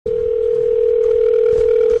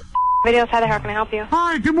Videos, how can I help you?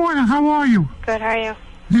 Hi, good morning. How are you? Good, how are you?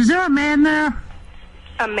 Is there a man there?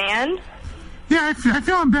 A man? Yeah, I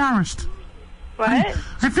feel embarrassed. What?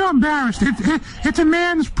 I feel embarrassed. It's a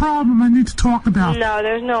man's problem I need to talk about. No,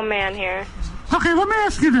 there's no man here. Okay, let me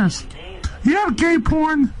ask you this. You have gay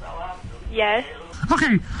porn? Yes.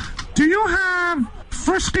 Okay, do you have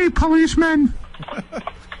frisky policemen?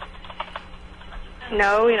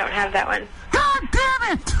 No, we don't have that one. God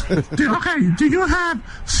damn it! Do you have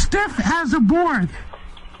stiff as a board?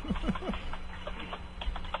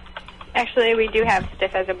 Actually, we do have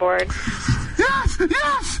stiff as a board. Yes!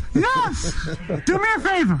 Do me a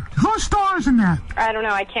favor. Who stars in that? I don't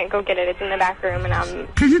know, I can't go get it. It's in the back room and I'm...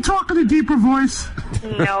 Can you talk in a deeper voice?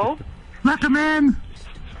 No. Like a man?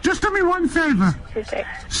 Just do me one favor. Okay.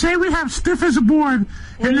 Say we have stiff as a board,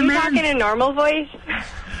 and the man... Will you talk in a normal voice?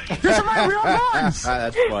 This is my real voice.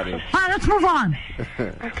 That's funny. All right, let's move on.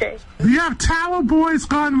 Okay. You have Tower Boys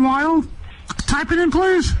Gone Wild? Type it in,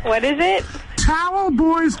 please. What is it? Tower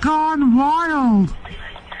Boys Gone Wild.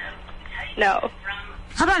 No.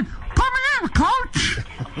 How about, put me in, coach?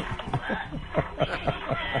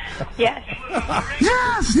 Yes.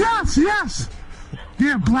 Yes.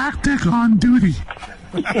 Yeah, black dick on duty.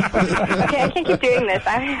 Okay, I can't keep doing this.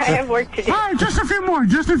 I have work to do. All right, just a few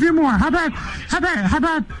more. How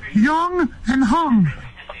about young and hung?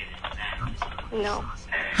 No.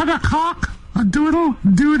 How about cock, a doodle,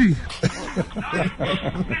 duty?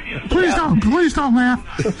 Please don't laugh.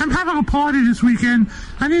 I'm having a party this weekend.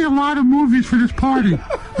 I need a lot of movies for this party.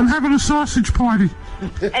 I'm having a sausage party.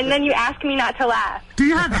 And then you ask me not to laugh. Do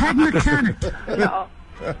you have head mechanic? No.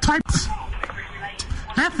 Types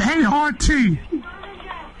F-A-R-T.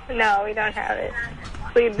 No, we don't have it.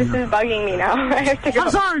 Please, this is bugging me now. I have to go. I'm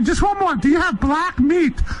sorry, just one more. Do you have black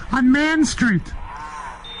meat on Man Street?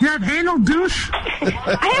 You have anal douche?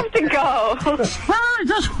 I have to go. All right,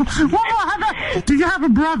 just one more. How about, do you have a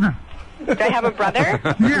brother? Do I have a brother?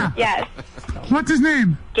 Yeah. Yes. What's his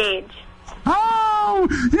name? Gage. Oh,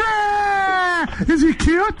 yeah! Is he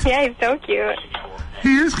cute? Yeah, he's so cute.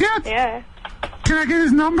 He is cute? Yeah. Can I get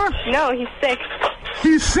his number? No, he's 6.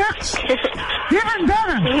 He's 6? Even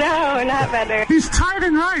better. No, not better. He's tight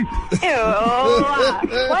and right. Ew.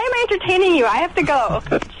 Why am I entertaining you? I have to go.